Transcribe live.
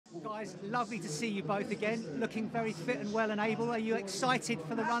Guys, lovely to see you both again, looking very fit and well and able. Are you excited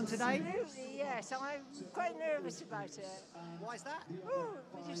for the run today? Absolutely, yes. I'm quite nervous about it. Why is that? Oh,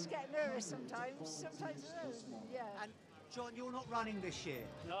 we just get nervous sometimes. Sometimes, yeah. And John, you're not running this year.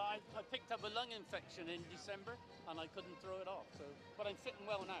 No, I picked up a lung infection in December and I couldn't throw it off. But I'm fit and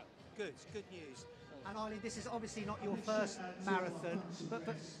well now. Good news. And Eileen, this is obviously not your first marathon, but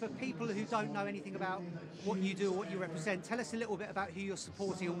for people who don't know anything about what you do or what you represent, tell us a little bit about who you're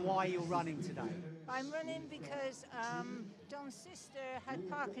supporting and why you're running today. I'm running because John's sister had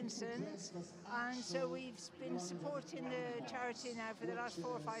Parkinson's, and so we've been supporting the charity now for the last 4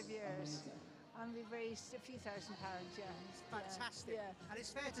 or 5 years. And we've raised a few £1,000, yeah. Fantastic. Yeah. And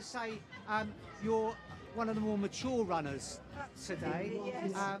it's fair to say you're one of the more mature runners today.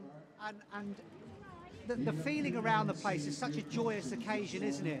 Yes. And the feeling around the place is such a joyous occasion,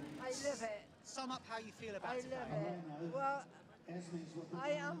 isn't it? I love it. Sum up how you feel about it. I love it. Well, I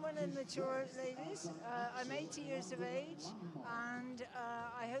am one of the mature ladies. I'm 80 years of age, and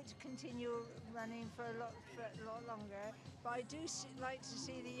I hope to continue running for a lot longer. But I do like to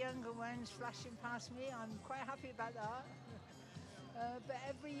see the younger ones flashing past me. I'm quite happy about that. But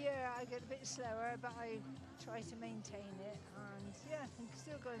every year I get a bit slower, but I try to maintain it, and yeah, I'm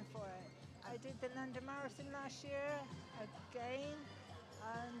still going for it. I did the London Marathon last year again,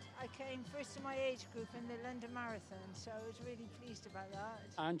 and I came first in my age group in the London Marathon, so I was really pleased about that.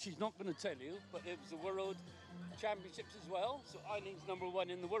 And she's not going to tell you, but it was the World Championships as well, so Eileen's #1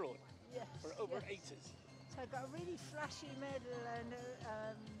 in the world for over 80s. So I got a really flashy medal and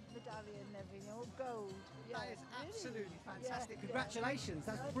medallion and everything, all gold. Yeah, that is absolutely fantastic. Yeah, Congratulations,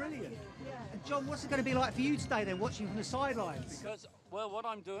 that's brilliant. Yeah. And John, what's it going to be like for you today then, watching from the sidelines? Because, well, what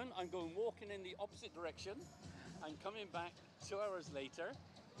I'm doing, I'm going walking in the opposite direction and coming back 2 hours later,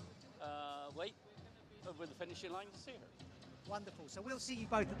 wait over the finishing line to see her. Wonderful. So we'll see you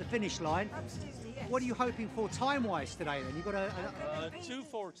both at the finish line. Absolutely, yes. What are you hoping for time-wise today then? You've got a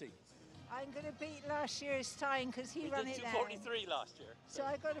 2:40. I'm going to beat last year's time because he ran did it then. 2:43 last year. So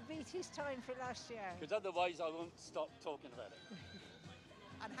I've got to beat his time for last year. Because otherwise I won't stop talking about it.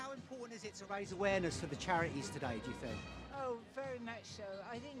 And how important is it to raise awareness for the charities today, do you think? Oh, very much so.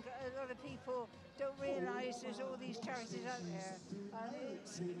 I think a lot of people don't realise there's all these charities out there. And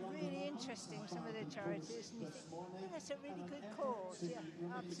it's really interesting, some of the charities, and you think, oh, that's a really good cause. Yeah,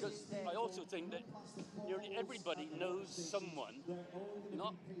 absolutely. Because I also think that nearly everybody knows someone,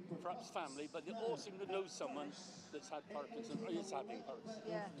 not perhaps family, but they all seem to know someone that's had Parkinson or is having Parkinson.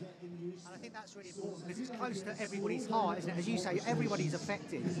 Yeah. And I think that's really important because it's close to everybody's heart, isn't it? As you say, everybody's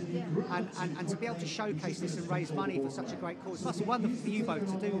affected. Yeah. And to be able to showcase this and raise money for such a great cause, it must be wonderful for you both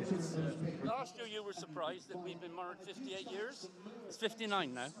to do this. Last year you were surprised that we've been married 58 years. It's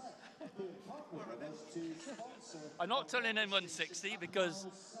 59 now. I'm not telling anyone 60 because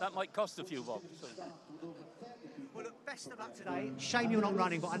that might cost a few bob. So. Well, look, best of luck today. Shame you're not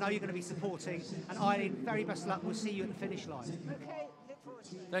running, but I know you're going to be supporting. And Eileen, very best of luck. We'll see you at the finish line. Okay, look forward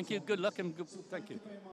to it. Thank you. Good luck and thank you.